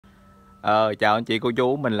Chào anh chị cô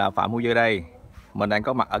chú, mình là Phạm Hữu Dư đây. Mình đang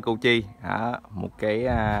có mặt ở Củ Chi, một cái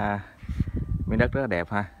miếng đất rất là đẹp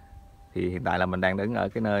ha. Thì hiện tại là mình đang đứng ở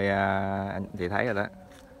cái nơi anh chị thấy rồi đó,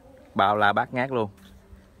 bao la bát ngát luôn.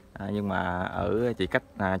 Nhưng mà ở chỉ cách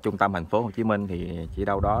trung tâm thành phố Hồ Chí Minh thì chỉ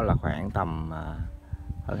đâu đó là khoảng tầm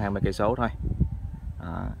hơn 20 cây số thôi.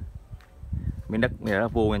 Miếng đất này rất là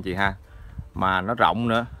vuông anh chị ha, mà nó rộng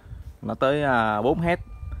nữa, nó tới 4 hecta.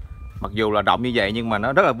 Mặc dù là rộng như vậy nhưng mà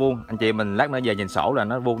nó rất là vuông. Anh chị mình lát nữa về nhìn sổ là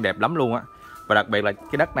nó vuông đẹp lắm luôn á. Và đặc biệt là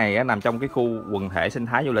cái đất này á, nằm trong cái khu quần thể sinh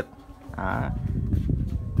thái du lịch,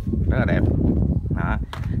 rất là đẹp.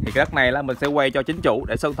 Thì cái đất này là mình sẽ quay cho chính chủ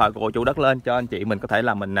để số điện thoại của chủ đất lên cho anh chị mình có thể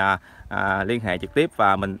là mình liên hệ trực tiếp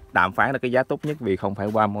và mình đàm phán được cái giá tốt nhất, vì không phải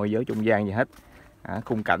qua môi giới trung gian gì hết.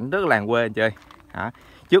 Khung cảnh rất là làng quê anh chơi.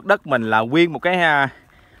 Trước đất mình là nguyên một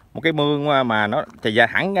cái mương mà nó chạy ra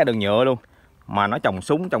thẳng ra đường nhựa luôn, mà nó trồng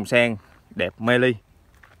súng trồng sen đẹp mê ly.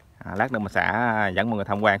 Lát nữa mình sẽ dẫn mọi người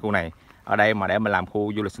tham quan khu này. Ở đây mà để mà làm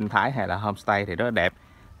khu du lịch sinh thái hay là homestay thì rất là đẹp.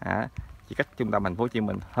 Chỉ cách trung tâm thành phố Hồ Chí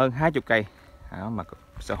Minh hơn 20 cây mà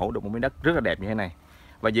sở hữu được một miếng đất rất là đẹp như thế này.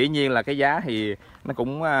 Và dĩ nhiên là cái giá thì nó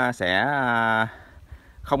cũng sẽ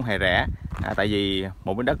không hề rẻ, tại vì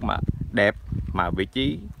một miếng đất mà đẹp mà vị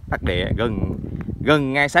trí đắc địa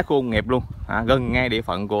gần ngay sát khu công nghiệp luôn, gần ngay địa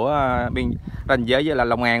phận của biên ranh giới với là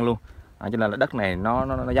Long An luôn. Cho nên là đất này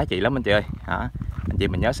nó giá trị lắm anh chị ơi. Anh chị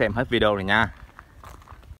mình nhớ xem hết video này nha.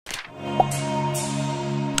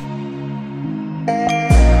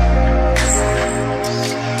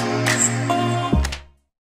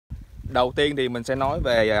 Đầu tiên thì mình sẽ nói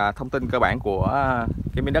về thông tin cơ bản của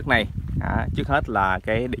cái miếng đất này. Trước hết là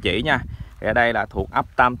cái địa chỉ nha. Thì ở đây là thuộc ấp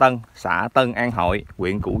Tam Tân, xã Tân An Hội,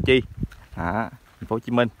 huyện Củ Chi, thành phố Hồ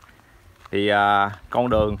Chí Minh. Thì con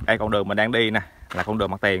đường mình đang đi nè là con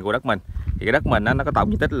đường mặt tiền của đất mình. Thì cái đất mình nó có tổng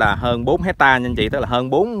diện tích là hơn 4 hecta nha anh chị, tức là hơn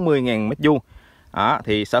 40.000 mét vuông.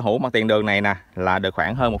 Thì sở hữu mặt tiền đường này nè là được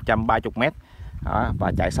khoảng hơn 130 mét.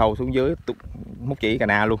 Và chạy sâu xuống dưới múc chỉ cà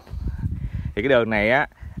na luôn. Thì cái đường này á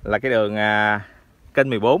là cái đường kênh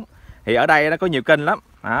 14. Thì ở đây nó có nhiều kênh lắm.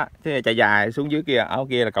 Chứ chạy dài xuống dưới kia, ở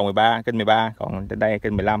kia là cầu 13, kênh 13, còn trên đây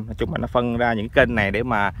kênh 15. Nói chung là nó phân ra những kênh này để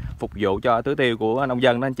mà phục vụ cho tưới tiêu của nông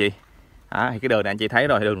dân đó anh chị. Thì cái đường này anh chị thấy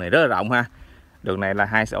rồi, đường này rất là rộng ha. Đường này là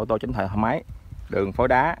 2 xe ô tô chính thoại thoải mái. Đường phối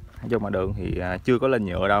đá, nói chung mà đường thì chưa có lên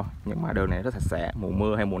nhựa đâu, nhưng mà đường này rất sạch sẽ, mùa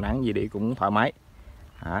mưa hay mùa nắng gì đi cũng thoải mái.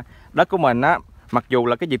 Đất của mình á, mặc dù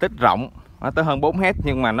là cái diện tích rộng tới hơn 4 hecta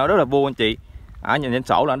nhưng mà nó rất là vuông anh chị. Nhìn trên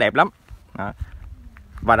sổ là nó đẹp lắm.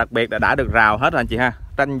 Và đặc biệt là đã được rào hết rồi anh chị ha,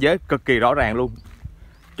 ranh giới cực kỳ rõ ràng luôn.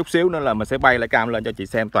 Chút xíu nữa là mình sẽ bay lại cam lên cho chị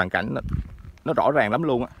xem toàn cảnh, nó rõ ràng lắm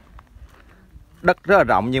luôn á. Đất rất là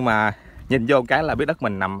rộng nhưng mà nhìn vô cái là biết đất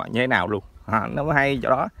mình nằm như thế nào luôn. Nó mới hay chỗ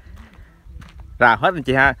đó. Rào hết anh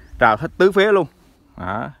chị ha, rào hết tứ phía luôn.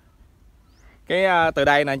 Cái từ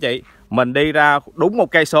đây nè anh chị, mình đi ra đúng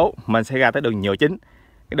 1 cây số mình sẽ ra tới đường nhựa chính,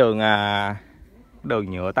 cái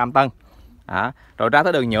đường nhựa Tam Tân. Rồi ra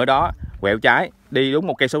tới đường nhựa đó quẹo trái đi đúng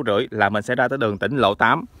 1,5 cây số là mình sẽ ra tới đường tỉnh lộ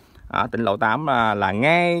 8. Tỉnh lộ 8 là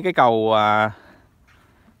ngay cái cầu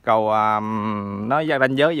nó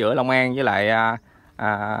ranh giới giữa Long An với lại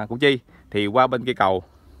Củ Chi. Thì qua bên kia cầu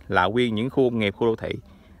là nguyên những khu công nghiệp, khu đô thị.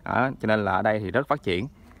 Cho nên là ở đây thì rất phát triển.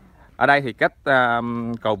 Ở đây thì cách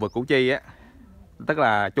cầu vượt Củ Chi á, tức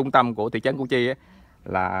là trung tâm của thị trấn Củ Chi á,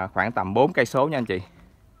 là khoảng tầm 4 cây số nha anh chị.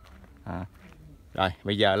 Rồi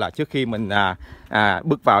bây giờ là trước khi mình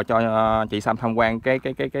bước vào cho chị Sam tham quan cái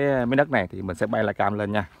miếng đất này thì mình sẽ bay la cam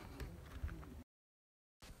lên nha.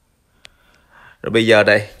 Rồi bây giờ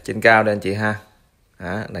đây trên cao đây anh chị ha.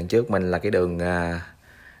 Đằng trước mình là cái đường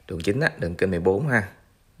chính á, đường kênh 14 ha.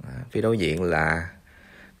 Phía đối diện là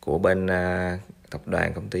của bên tập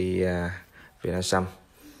đoàn công ty Tphcm.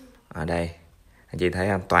 Ở đây anh chị thấy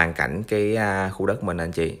không, toàn cảnh cái khu đất mình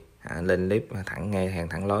anh chị. Lên clip thẳng ngay hàng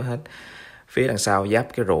thẳng lối hết. Phía đằng sau giáp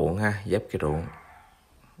cái ruộng ha, giáp cái ruộng.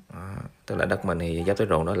 Tức là đất mình thì giáp cái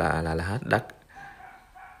ruộng đó là hết đất.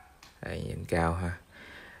 Đây nhìn cao ha.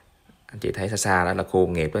 Anh chị thấy xa xa đó là khu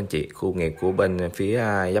nghiệp đó anh chị, khu nghiệp của bên phía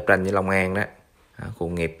giáp ranh với Long An đó. Khu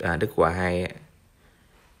nghiệp Đức Hòa 2.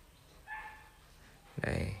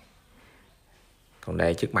 Đây. Còn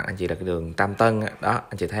đây trước mặt anh chị là cái đường Tam Tân đó,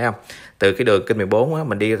 anh chị thấy không? Từ cái đường kênh 14 á,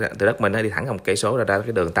 mình đi từ đất mình đi thẳng 1 cây số ra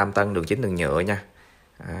cái đường Tam Tân, đường chính đường nhựa nha.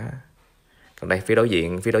 Còn đây phía đối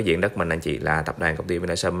diện đất mình anh chị là tập đoàn công ty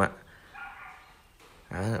Tphcm á.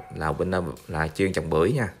 Là bên đó là chuyên trồng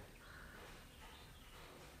bưởi nha.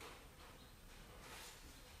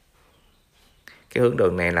 Cái hướng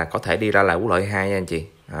đường này là có thể đi ra là quốc lộ 2 nha anh chị.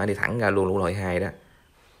 Đi thẳng ra luôn quốc lộ 2 đó.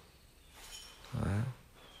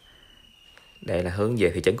 Đây là hướng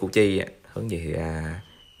về thị trấn Củ Chi, hướng về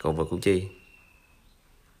Còn vượt củ chi.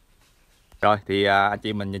 Rồi thì anh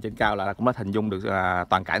chị mình nhìn trên cao là cũng đã hình dung được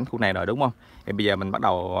toàn cảnh khu này rồi đúng không? Thì bây giờ mình bắt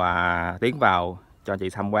đầu tiến vào cho anh chị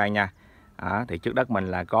tham quan nha. Thì trước đất mình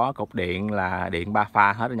là có cột điện là điện 3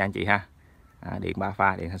 pha hết rồi nha anh chị ha. Điện 3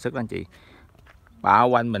 pha, điện sản xuất đó anh chị. Bao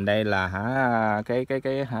quanh mình đây là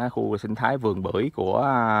khu sinh thái vườn bưởi của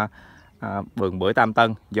vườn bưởi Tam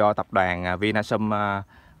Tân do tập đoàn Tphcm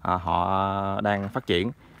họ đang phát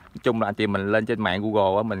triển. Nói chung là anh chị mình lên trên mạng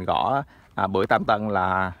Google mình gõ bưởi Tam Tân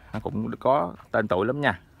là nó cũng có tên tuổi lắm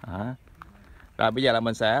nha. Rồi bây giờ là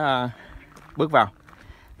mình sẽ bước vào.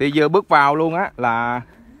 Thì vừa bước vào luôn á là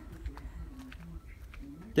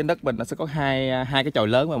trên đất mình nó sẽ có hai cái chòi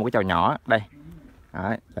lớn và một cái chòi nhỏ đây.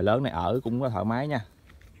 Chòi lớn này ở cũng có thoải mái nha.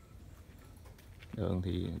 Đường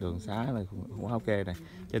thì đường xá là cũng ok này.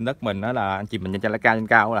 Trên đất mình đó là anh chị mình trên trên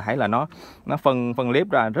cao là thấy là nó phân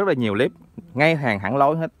liếp ra rất là nhiều liếp, ngay hàng hẳn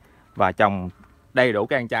lối hết và trồng đầy đủ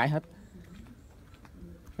cây ăn trái hết.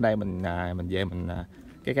 Ở đây mình về mình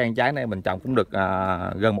cái cây ăn trái này mình trồng cũng được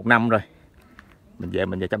gần 1 năm rồi.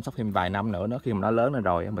 Mình về chăm sóc thêm vài năm nữa khi mà nó lớn lên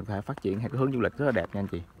rồi mình phải phát triển theo cái hướng du lịch rất là đẹp nha anh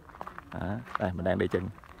chị. Đây mình đang đi trên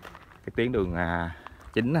cái tuyến đường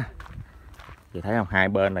chính nè. Chị thấy không, hai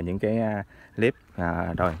bên là những cái clip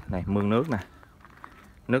rồi này, mương nước nè,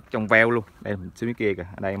 nước trong veo luôn. Đây mình xuống kia kìa,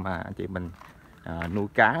 ở đây mà anh chị mình nuôi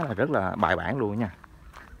cá là rất là bài bản luôn nha.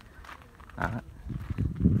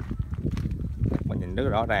 Mình nhìn rất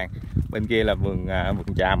rõ ràng. Bên kia là vườn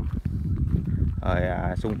tràm, rồi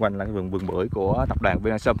xung quanh là cái vườn bưởi của tập đoàn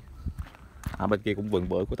Tphcm. Bên kia cũng vườn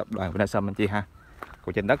bưởi của tập đoàn Tphcm anh chị ha.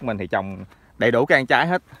 Còn trên đất mình thì trồng đầy đủ cây ăn trái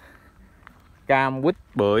hết, cam, quýt,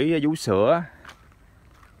 bưởi, vú sữa,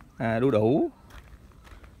 đu đủ,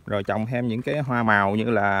 rồi trồng thêm những cái hoa màu như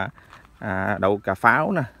là đậu cà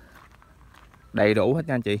pháo nè, đầy đủ hết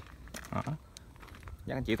nha anh chị.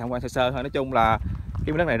 Chắc anh chị tham quan sơ sơ thôi. Nói chung là cái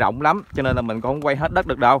miếng đất này rộng lắm cho nên là mình cũng không quay hết đất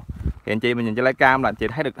được đâu. Thì anh chị mình nhìn trên lấy cam là anh chị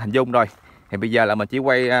thấy được hình dung rồi. Thì bây giờ là mình chỉ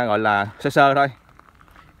quay gọi là sơ sơ thôi.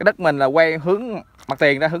 Cái đất mình là quay hướng mặt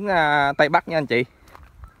tiền ra hướng tây bắc nha anh chị.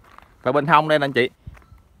 Và bên hông đây là anh chị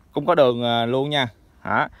cũng có đường luôn nha.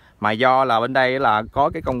 Mà do là bên đây là có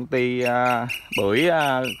cái công ty bưởi,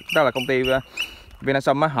 đó là công ty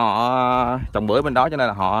Tphcm họ trồng bưởi bên đó, cho nên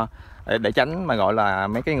là họ để tránh mà gọi là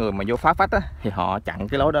mấy cái người mà vô phá phách á, thì họ chặn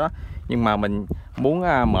cái lối đó. Nhưng mà mình muốn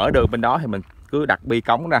mở đường bên đó thì mình cứ đặt bi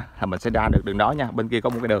cống ra là mình sẽ ra được đường đó nha. Bên kia có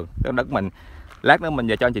một cái đường, cái đất mình lát nữa mình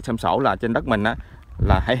về cho anh chị xem sổ là trên đất mình á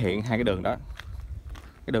là thể hiện hai cái đường đó.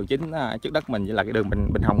 Cái đường chính trước đất mình với là cái đường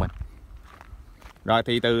bên hông mình. Rồi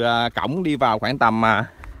thì từ cổng đi vào khoảng tầm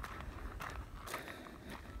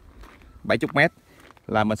 70 m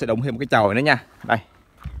là mình sẽ đụng thêm một cái chòi nữa nha. Đây,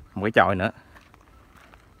 một cái chòi nữa.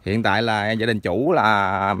 Hiện tại là gia đình chủ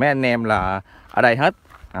là mấy anh em là ở đây hết,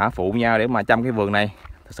 phụ nhau để mà chăm cái vườn này.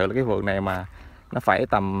 Thật sự là cái vườn này mà nó phải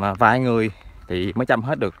tầm vài người thì mới chăm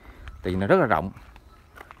hết được, thì nó rất là rộng.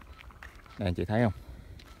 Đây anh chị thấy không,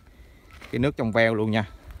 cái nước trong veo luôn nha.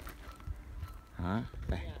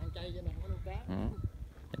 Đây.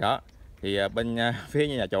 Đó thì bên phía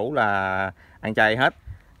nhà chủ là ăn chay hết,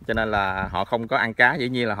 cho nên là họ không có ăn cá, dĩ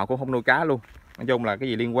nhiên là họ cũng không nuôi cá luôn. Nói chung là cái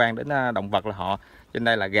gì liên quan đến động vật là họ trên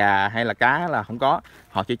đây là gà hay là cá là không có,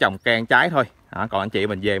 họ chỉ trồng cây ăn trái thôi. Còn anh chị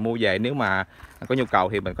mình về mua về, nếu mà có nhu cầu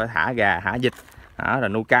thì mình có thả gà, thả vịt, rồi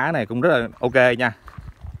nuôi cá này cũng rất là ok nha.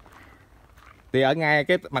 Thì ở ngay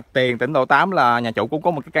cái mặt tiền tỉnh lộ 8 là nhà chủ cũng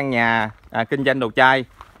có một cái căn nhà kinh doanh đồ chay.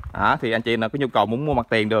 Thì anh chị nào có nhu cầu muốn mua mặt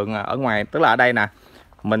tiền đường ở ngoài, tức là ở đây nè,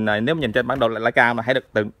 mình nếu nhìn trên bản đồ lại cam mà thấy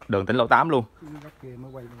được đường tỉnh lộ 8 luôn.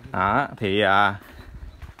 Thì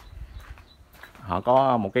họ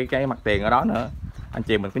có một cái mặt tiền ở đó nữa. Anh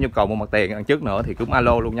chị mình có nhu cầu mua mặt tiền ăn trước nữa thì cũng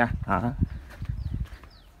alo luôn nha.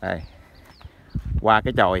 Đây, qua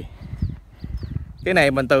cái chòi, cái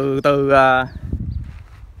này mình từ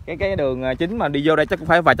cái đường chính mà đi vô đây chắc cũng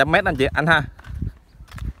phải vài trăm mét anh chị anh ha.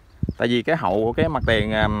 Tại vì cái hậu của cái mặt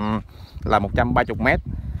tiền là 130 m,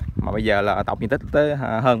 mà bây giờ là tổng diện tích tới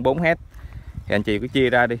hơn 4 hecta. Thì anh chị cứ chia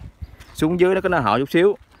ra đi, xuống dưới nó có nó hở chút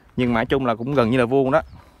xíu, nhưng mà nói chung là cũng gần như là vuông đó.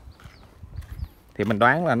 Thì mình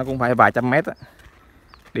đoán là nó cũng phải vài trăm mét á,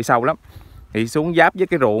 đi sâu lắm. Thì xuống giáp với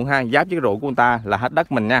cái ruộng ha, giáp với cái ruộng của người ta là hết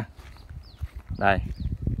đất mình nha. Đây,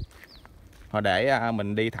 họ để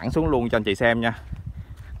mình đi thẳng xuống luôn cho anh chị xem nha,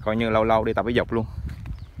 coi như lâu lâu đi tập thể dục luôn.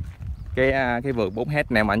 Cái vườn 4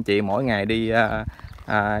 hecta này mà anh chị mỗi ngày đi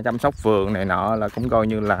chăm sóc vườn này nọ là cũng coi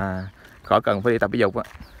như là khỏi cần phải đi tập thể dục á,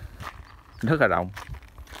 rất là rộng.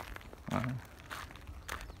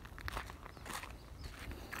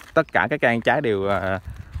 Tất cả các cây ăn trái đều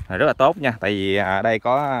rất là tốt nha, tại vì ở đây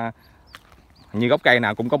có như gốc cây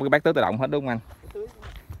nào cũng có một cái bát tưới tự động hết đúng không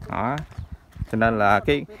anh? cho nên là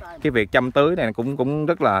cái việc chăm tưới này cũng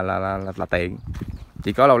rất là tiện.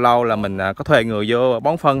 Chỉ có lâu lâu là mình có thuê người vô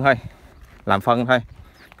bón phân thôi, làm phân thôi.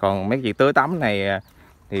 Còn mấy cái việc tưới tắm này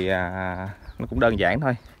thì nó cũng đơn giản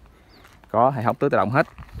thôi, có hệ thống tưới tự động hết.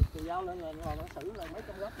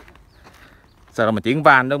 Sau đó mình chuyển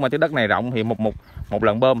van đúng không? Chứ đất này rộng thì một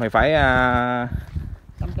lần bơm thì phải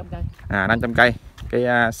 500 cây. 500 cây.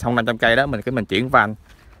 Cái xong 500 cây đó mình chuyển van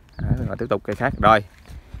rồi tiếp tục cây khác. Rồi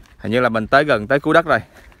hình như là mình gần tới cuối đất rồi.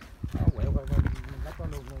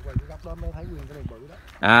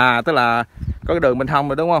 Tức là có cái đường bên hông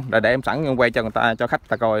rồi đúng không? Rồi để em sẵn quay cho người ta, cho khách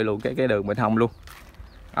ta coi luôn cái đường bên hông luôn.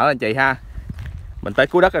 Đó anh chị ha. Mình tới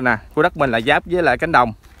cuối đất rồi nè. Cuối đất mình là giáp với lại cánh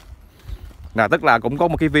đồng. Tức là cũng có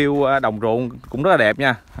một cái view đồng ruộng cũng rất là đẹp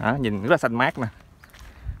nha. Nhìn rất là xanh mát nè.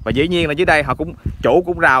 Và dĩ nhiên là dưới đây chủ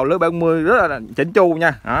cũng rào lưới 70 rất là chỉnh chu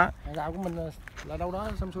nha. Hàng rào của mình là đâu đó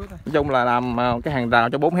xong suối thôi. Nói chung là làm cái hàng rào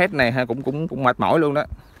cho 4 hecta này cũng mệt mỏi luôn đó.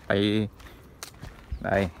 Tại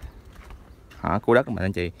đây khu đất của mình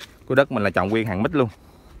anh chị, khu đất mình là trồng nguyên hàng mít luôn.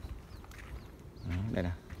 Đây nè.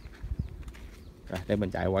 Rồi, để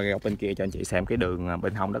mình chạy qua cái góc bên kia cho anh chị xem cái đường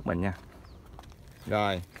bên hông đất mình nha.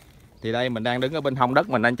 Rồi thì đây mình đang đứng ở bên hông đất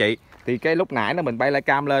mình anh chị. Thì cái lúc nãy nó mình bay lai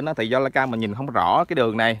cam lên đó, thì do lai cam mình nhìn không rõ cái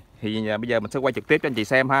đường này, thì bây giờ mình sẽ quay trực tiếp cho anh chị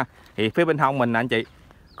xem ha. Thì phía bên hông mình anh chị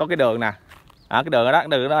có cái đường nè. Cái đường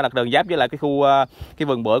đó là đường giáp với lại cái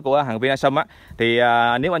vườn bưởi của hàng Tphcm á. Thì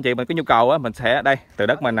nếu anh chị mình có nhu cầu á, mình sẽ đây từ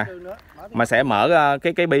đất mình nè, mà sẽ mở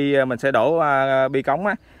cái bi, mình sẽ đổ bi cống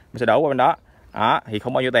á, mình sẽ đổ qua bên đó. Thì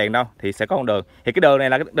không bao nhiêu tiền đâu, thì sẽ có con đường. Thì cái đường này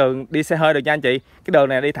là cái đường đi xe hơi được nha anh chị. Cái đường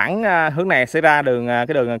này đi thẳng hướng này sẽ ra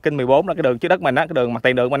cái đường kênh 14 đó, cái đường trước đất mình á, cái đường mặt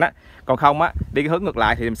tiền đường mình á. Còn không á, đi cái hướng ngược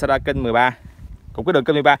lại thì mình sẽ ra kênh 13. Cũng cái đường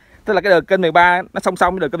kênh 13, tức là cái đường kênh 13 nó song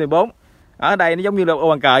song với đường kênh 14. Ở đây nó giống như là ô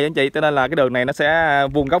bàn cờ vậy anh chị, cho nên là cái đường này nó sẽ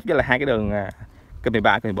vuông góc với là hai cái đường kênh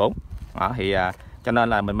 13, kênh 14. Thì cho nên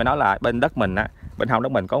là mình mới nói là bên đất mình á, bên hông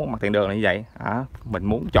đất mình có một mặt tiền đường là như vậy. Mình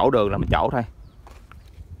muốn chỗ đường là mình chỗ thôi.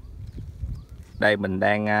 Đây mình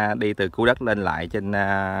đang đi từ khu đất lên lại trên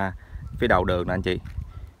phía đầu đường nè anh chị.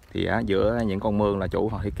 Thì giữa những con mương là chủ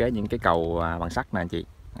họ thiết kế những cái cầu bằng sắt nè anh chị.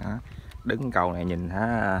 Đứng cầu này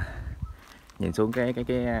nhìn xuống cái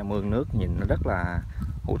mương nước nhìn nó rất là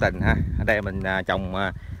hữu tình ha. Ở đây mình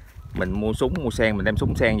trồng, mình mua sen, mình đem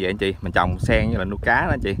súng sen về anh chị, mình trồng sen như là nuôi cá đó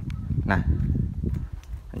anh chị. Nè,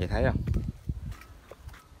 anh chị thấy không?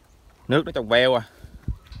 Nước nó trong veo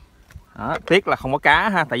tiếc là không có cá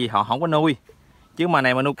ha, tại vì họ không có nuôi. Chứ mà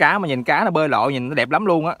này mà nuôi cá mà nhìn cá nó bơi lội nhìn nó đẹp lắm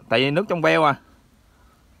luôn á, tại vì nước trong veo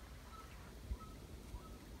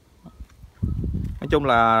Nói chung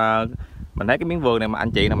là mình thấy cái miếng vườn này mà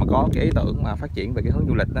anh chị nào mà có cái ý tưởng mà phát triển về cái hướng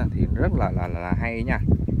du lịch đó, thì rất là hay nha.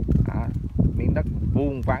 Miếng đất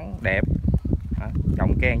vuông vắn đẹp,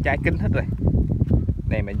 trồng cây trái kính hết rồi.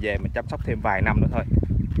 Này mình về mình chăm sóc thêm vài năm nữa thôi.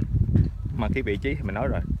 Mà cái vị trí thì mình nói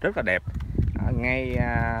rồi rất là đẹp, ngay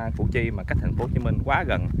Củ Chi mà cách thành phố Hồ Chí Minh quá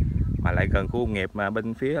gần, mà lại gần khu công nghiệp mà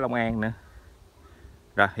bên phía Long An nữa.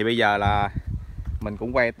 Rồi thì bây giờ là mình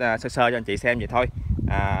cũng quay sơ cho anh chị xem vậy thôi.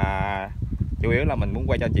 Chủ yếu là mình muốn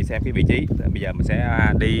quay cho anh chị xem cái vị trí. Bây giờ mình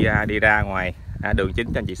sẽ đi ra ngoài đường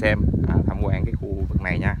chính cho anh chị xem, tham quan cái khu vực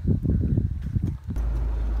này nha.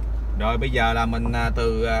 Rồi bây giờ là mình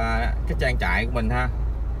từ cái trang trại của mình ha,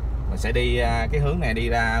 mình sẽ đi cái hướng này, đi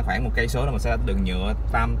ra khoảng 1 cây số là mình sẽ đường nhựa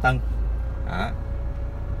Tam Tân.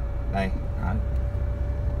 Đây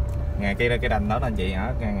ngay cái đành đó anh chị,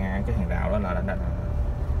 ngay cái hàng rào đó là đất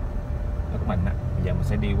mình á. Bây giờ mình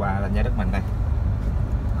sẽ đi qua lên giá đất mình đây.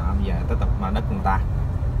 Bây giờ tiếp tục mà đất người ta.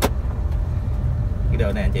 Cái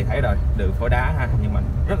đường này anh chị thấy rồi, đường phối đá ha, nhưng mà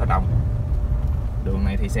rất là đồng. Đường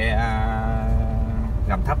này thì xe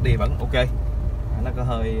gầm thấp đi vẫn ok, nó có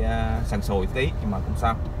hơi sần sùi tí nhưng mà cũng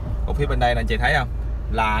sao. Còn phía bên đây là anh chị thấy không,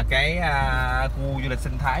 là cái khu du lịch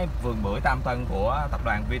sinh thái vườn bưởi Tam Tân của tập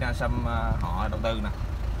đoàn Tphcm họ đầu tư nè.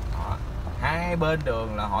 Hai bên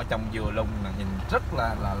đường là họ trồng dừa lùng nè, nhìn rất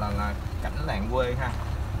là cảnh làng quê ha.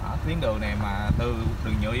 Tuyến đường này mà từ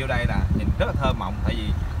đường nhựa vô đây là nhìn rất là thơ mộng, tại vì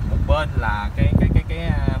một bên là cái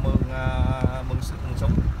mương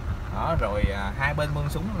súng đó, rồi hai bên mương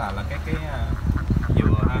súng là cái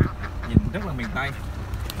dừa ha, nhìn rất là miền Tây.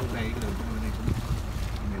 Đây cái đường này cũng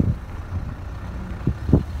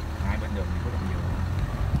hai bên đường có trồng dừa.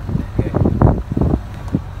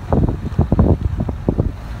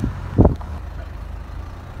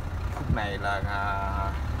 Khúc này là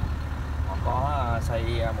họ có xây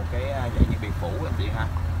một cái dạng như biệt phủ anh chị ha.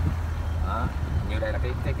 Như đây là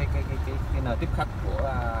cái nơi tiếp khách của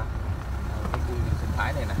cái khu sinh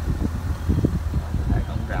thái này nè. Hệ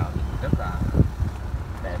thống rào thì rất là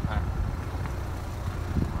đẹp ha.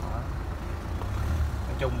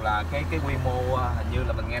 Nói chung là cái quy mô hình như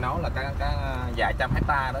là mình nghe nói là cái vài trăm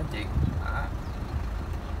hecta đó anh chị. Đó.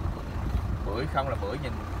 Bưởi không là bưởi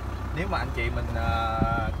nhìn, nếu mà anh chị mình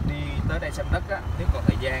đi tới đây xem đất á, nếu còn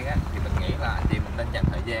thời gian á thì mình nghĩ là anh chị mình nên dành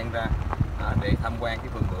thời gian ra để tham quan cái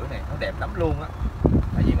vườn bưởi này, nó đẹp lắm luôn á.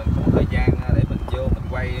 Tại vì mình không có thời gian để mình vô mình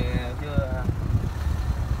quay, chứ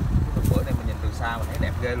cái vườn bưởi này mình nhìn từ xa mình thấy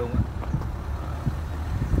đẹp ghê luôn á.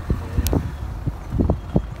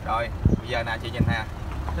 Rồi bây giờ nè chị nhìn nè,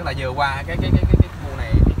 tức là vừa qua cái khu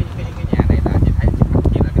này, cái nhà này là chị thấy trước mặt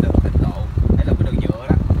chị là cái đường tỉnh lộ, đây là cái đường nhựa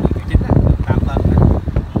đó, đường chính đó, đường Tam Tân đó.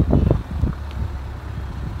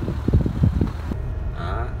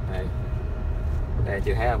 Đó, đây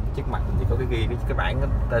chị thấy không, trước mặt chị có cái ghi cái bảng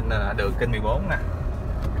tên là đường Kinh 14 nè.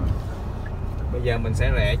 Bây giờ mình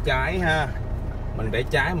sẽ rẽ trái ha, mình rẽ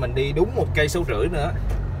trái mình đi đúng 1,5 cây nữa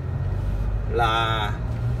là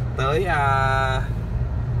tới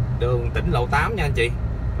đường tỉnh lộ 8 nha anh chị,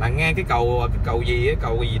 là ngang cái cầu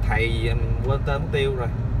gì thầy mình quên tên mất tiêu rồi,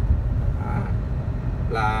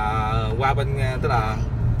 là qua bên tức là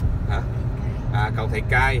cầu Thầy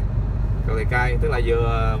Cai, tức là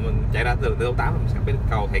vừa mình chạy ra đường tỉnh lộ 8 mình sẽ đến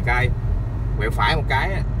cầu Thầy Cai, quẹo phải một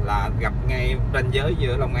cái là gặp ngay ranh giới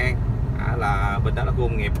giữa Long An, là bên đó là khu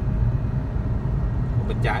công nghiệp,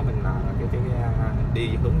 bên trái mình là cái đi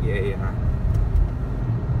hướng về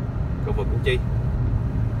cầu vượt Củ Chi.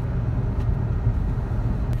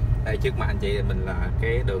 Đây trước mặt anh chị mình là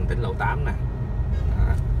cái đường tỉnh lộ 8 nè,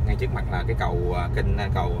 ngay trước mặt là cái cầu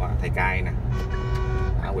Thầy Cai nè,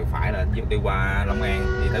 quẹo phải là đi qua Long An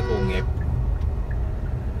đi tới khu công nghiệp,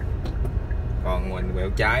 còn mình quẹo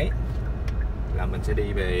trái là mình sẽ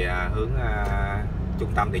đi về hướng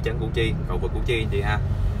trung tâm thị trấn Củ Chi, cầu vượt Củ Chi anh chị ha.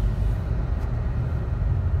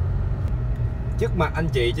 Trước mặt anh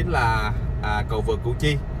chị chính là cầu vượt Củ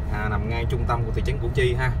Chi, nằm ngay trung tâm của thị trấn Củ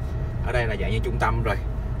Chi ha. Ở đây là dạng như trung tâm rồi,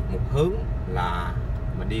 một hướng là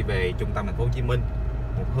mình đi về trung tâm thành phố Hồ Chí Minh,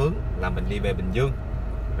 một hướng là mình đi về Bình Dương,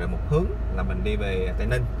 rồi một hướng là mình đi về Tây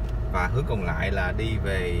Ninh, và hướng còn lại là đi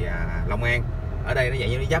về Long An. Ở đây nó dạng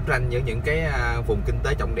như nó giáp ranh giữa những cái vùng kinh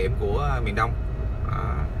tế trọng điểm của miền Đông.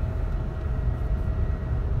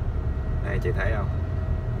 Đây chị thấy không,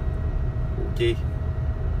 Củ Chi,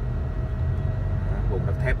 vùng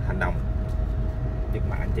đất thép Hành Đồng. Trước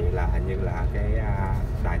mặt anh chị là hình như là cái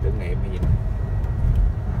đài tưởng niệm hay gì đó.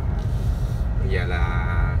 Bây giờ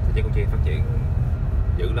là thị trấn Củ Chi phát triển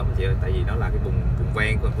dữ lắm anh chị ơi, tại vì nó là cái vùng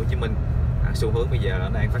ven của thành phố Hồ Chí Minh. Xu hướng bây giờ nó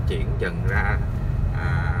đang phát triển dần ra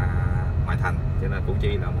ngoại thành, cho nên Củ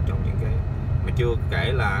Chi là một trong những cái mà chưa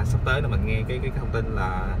kể là sắp tới là mình nghe cái thông tin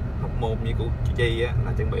là Hóc Môn với Củ Chi á,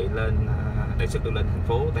 là chuẩn bị lên đề xuất đưa lên thành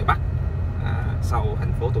phố Tây Bắc sau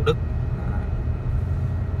thành phố Thủ Đức.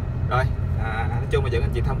 Rồi nói chung là dẫn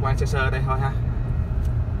anh chị tham quan sơ sơ đây thôi ha.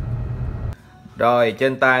 Rồi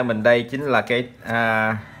trên tay mình đây chính là cái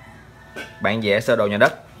bản vẽ sơ đồ nhà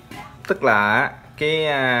đất, tức là cái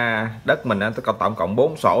đất mình nó có tổng cộng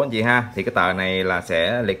 4 sổ anh chị ha. Thì cái tờ này là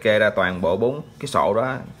sẽ liệt kê ra toàn bộ 4 cái sổ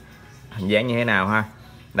đó hình dáng như thế nào ha.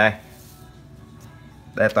 Đây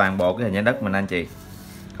toàn bộ cái hình dáng đất mình anh chị.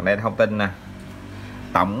 Còn đây là thông tin nè,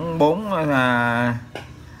 tổng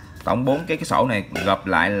 4 cái sổ này gộp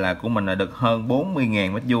lại là của mình là được hơn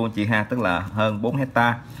 40.000 m² anh chị ha, tức là hơn 4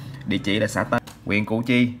 hecta. Địa chỉ là xã Tân, huyện Củ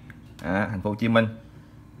Chi, thành phố Hồ Chí Minh.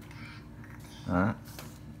 Đó.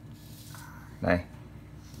 Đây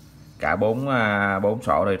cả 4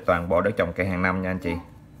 sổ đây toàn bộ đất trồng cây hàng năm nha anh chị,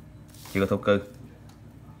 chưa thổ cư.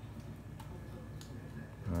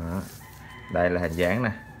 Đó. Đây là hình dáng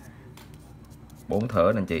nè, 4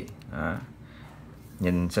 thửa nè anh chị. Đó.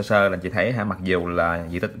 Nhìn sơ sơ là chị thấy ha, mặc dù là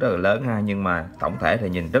diện tích rất là lớn ha, nhưng mà tổng thể thì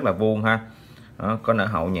nhìn rất là vuông ha. Đó, có nở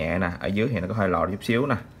hậu nhẹ nè, ở dưới thì nó có hơi lò chút xíu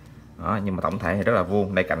nè. Đó, nhưng mà tổng thể thì rất là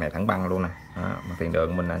vuông. Đây cạnh này thẳng băng luôn nè. Đó, mặt tiền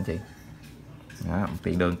đường mình nè anh chị. Đó, mặt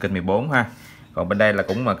tiền đường Kinh 14 ha. Còn bên đây là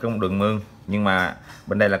cũng là cái đường mương, nhưng mà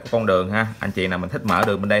bên đây là có con đường ha. Anh chị nào mình thích mở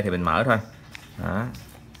đường bên đây thì mình mở thôi. Đó.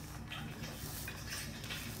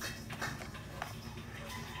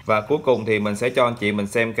 Và cuối cùng thì mình sẽ cho anh chị mình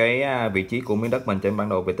xem cái vị trí của miếng đất mình trên bản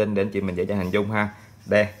đồ vệ tinh để anh chị mình dễ dàng hình dung ha.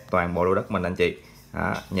 Đây toàn bộ lô đất mình anh chị.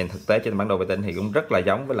 Đó, nhìn thực tế trên bản đồ vệ tinh thì cũng rất là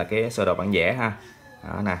giống với là cái sơ đồ bản vẽ ha.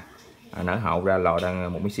 Đó nè, nở hậu ra lò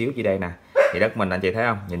đang một tí xíu chỉ đây nè. Thì đất mình anh chị thấy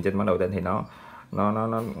không? Nhìn trên bản đồ vệ tinh thì nó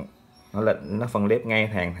phân liếp ngay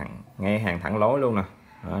hàng thẳng lối luôn nè.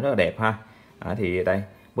 Đó, rất là đẹp ha. Đó, thì đây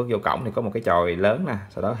bước vô cổng thì có một cái chòi lớn nè,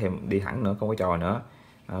 sau đó thì đi thẳng nữa có cái chòi nữa.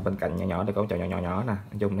 Bên cạnh nhỏ nhỏ đây có chòi nhỏ nè,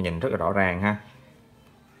 nói chung là nhìn rất là rõ ràng ha.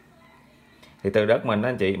 Thì từ đất mình đó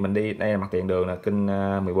anh chị, mình đi đây là mặt tiền đường là Kinh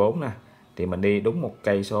 14 nè, thì mình đi đúng 1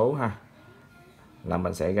 cây số ha, là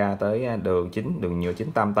mình sẽ ra tới đường chính, đường nhựa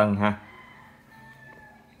chính Tam Tân ha.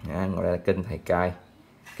 Ngồi đây là kênh thầy cai,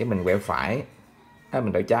 cái mình quẹo phải,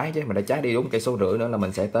 mình đợi trái chứ, mình đợi trái đi đúng 1,5 cây nữa là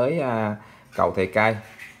mình sẽ tới cầu thầy cai.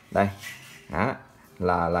 Đây đó,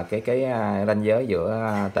 là cái ranh giới giữa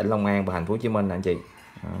tỉnh Long An và thành phố Hồ Chí Minh nè anh chị.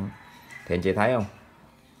 Đó. Thì anh chị thấy không,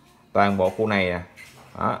 toàn bộ khu này nè,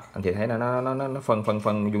 đó anh chị thấy nó phân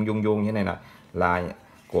vuông như thế này nè, là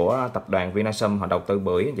của tập đoàn Vinasum, họ đầu tư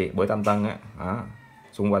bưởi anh chị, bưởi Tam Tân á. Đó,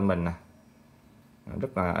 xung quanh mình nè,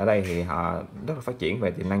 rất là ở đây thì họ rất là phát triển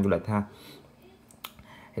về tiềm năng du lịch ha.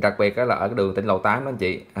 Thì đặc biệt đó là ở cái đường tỉnh lộ 8 đó anh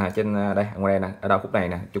chị, trên đây ngoài đây nè, ở đâu khúc này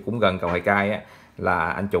nè, cũng gần cầu Thầy Cai á, là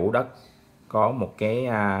anh chủ đất có một cái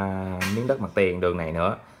miếng đất mặt tiền đường này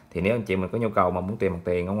nữa. Thì nếu anh chị mình có nhu cầu mà muốn tìm mặt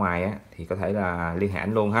tiền ở ngoài á, thì có thể là liên hệ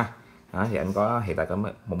anh luôn ha. Đó, thì anh có hiện tại có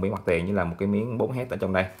một miếng mặt tiền như là một cái miếng 4 hecta ở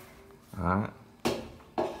trong đây. Đó.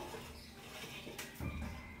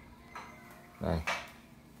 Đây,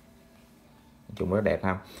 chung rất đẹp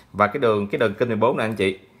ha. Và cái đường kênh 14 này anh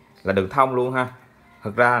chị là đường thông luôn ha.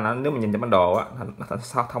 Thực ra nếu mà nhìn trên bản đồ á,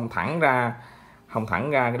 nó thông thẳng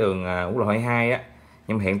ra cái đường quốc lộ 22 á,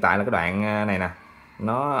 nhưng mà hiện tại là cái đoạn này nè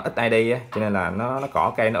nó ít ai đi á, cho nên là nó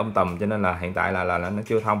cỏ cây nó tùm, cho nên là hiện tại là nó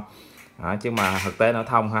chưa thông. Chứ mà thực tế nó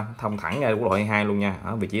thông ha, thông thẳng ra quốc lộ 22 luôn nha.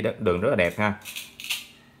 Ở vị trí đường rất là đẹp ha.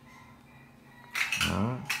 Đó.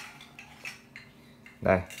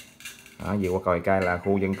 Đây. Đó, vừa qua cầu Cai là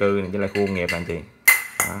khu dân cư này, với lại khu công nghiệp nè anh chị.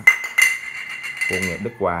 Đó. Khu công nghiệp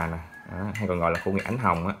Đức Hòa nè. Đó, hay còn gọi là khu công nghiệp Ánh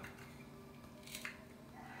Hồng á.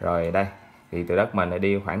 Rồi đây thì từ đất mình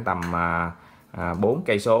đi khoảng tầm 4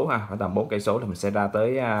 cây số ha, khoảng tầm 4 cây số thì mình sẽ ra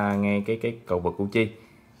tới ngay cái cầu vượt Củ Chi.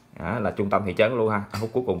 Đó, là trung tâm thị trấn luôn ha. Phút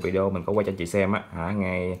cuối cùng video mình có quay cho anh chị xem á,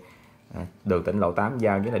 ngay đường tỉnh lộ 8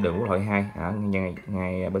 giao với lại đường quốc lộ 22,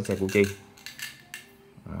 ngay bến xe Củ Chi.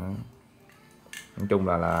 Đó. Nói chung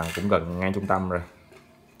là cũng gần ngay trung tâm rồi,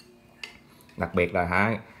 đặc biệt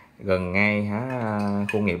là gần ngay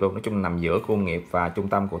khu công nghiệp luôn. Nói chung là nằm giữa khu công nghiệp và trung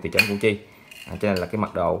tâm của thị trấn Củ Chi. Cho nên là cái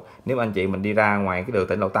mật độ, nếu anh chị mình đi ra ngoài cái đường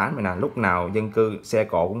tỉnh lộ 8 này nè, lúc nào dân cư xe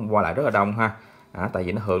cộ cũng qua lại rất là đông ha. Tại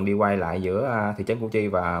vì nó thường đi quay lại giữa thị trấn Củ Chi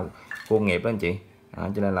và khu công nghiệp đó anh chị.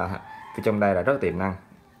 Cho nên là phía trong đây là rất là tiềm năng.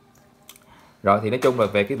 Rồi thì nói chung là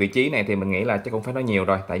về cái vị trí này thì mình nghĩ là chắc cũng phải nói nhiều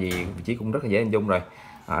rồi, tại vì vị trí cũng rất là dễ hình dung rồi.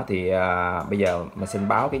 Thì bây giờ mình xin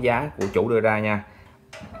báo cái giá của chủ đưa ra nha.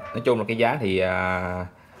 Nói chung là cái giá thì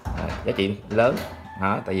giá trị lớn,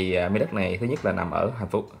 tại vì miếng đất này thứ nhất là nằm ở thành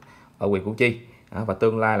phố, ở huyện Củ Chi, và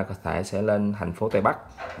tương lai là có thể sẽ lên thành phố Tây Bắc,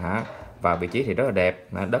 và vị trí thì rất là đẹp,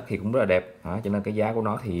 đất thì cũng rất là đẹp, cho nên cái giá của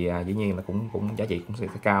nó thì dĩ nhiên là cũng giá trị cũng sẽ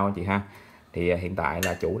cao anh chị ha. Thì hiện tại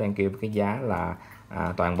là chủ đang kêu cái giá là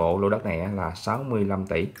toàn bộ lô đất này là 65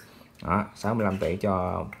 tỷ. 65 tỷ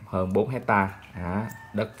cho hơn 4 hecta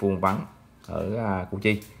đất vuông vắn ở Củ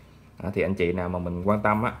Chi. Thì anh chị nào mà mình quan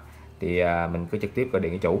tâm thì mình cứ trực tiếp gọi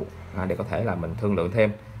điện cho chủ để có thể là mình thương lượng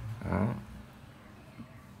thêm.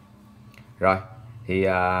 Rồi thì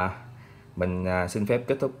mình xin phép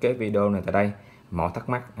kết thúc cái video này tại đây. Mọi thắc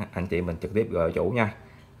mắc anh chị mình trực tiếp gọi chủ nha.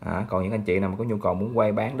 Còn những anh chị nào mà có nhu cầu muốn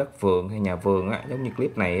quay bán đất vườn hay nhà vườn giống như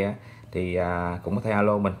clip này thì cũng có thể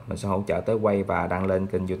alo mình sẽ hỗ trợ tới quay và đăng lên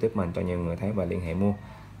kênh YouTube mình cho nhiều người thấy và liên hệ mua.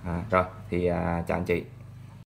 Rồi thì chào anh chị.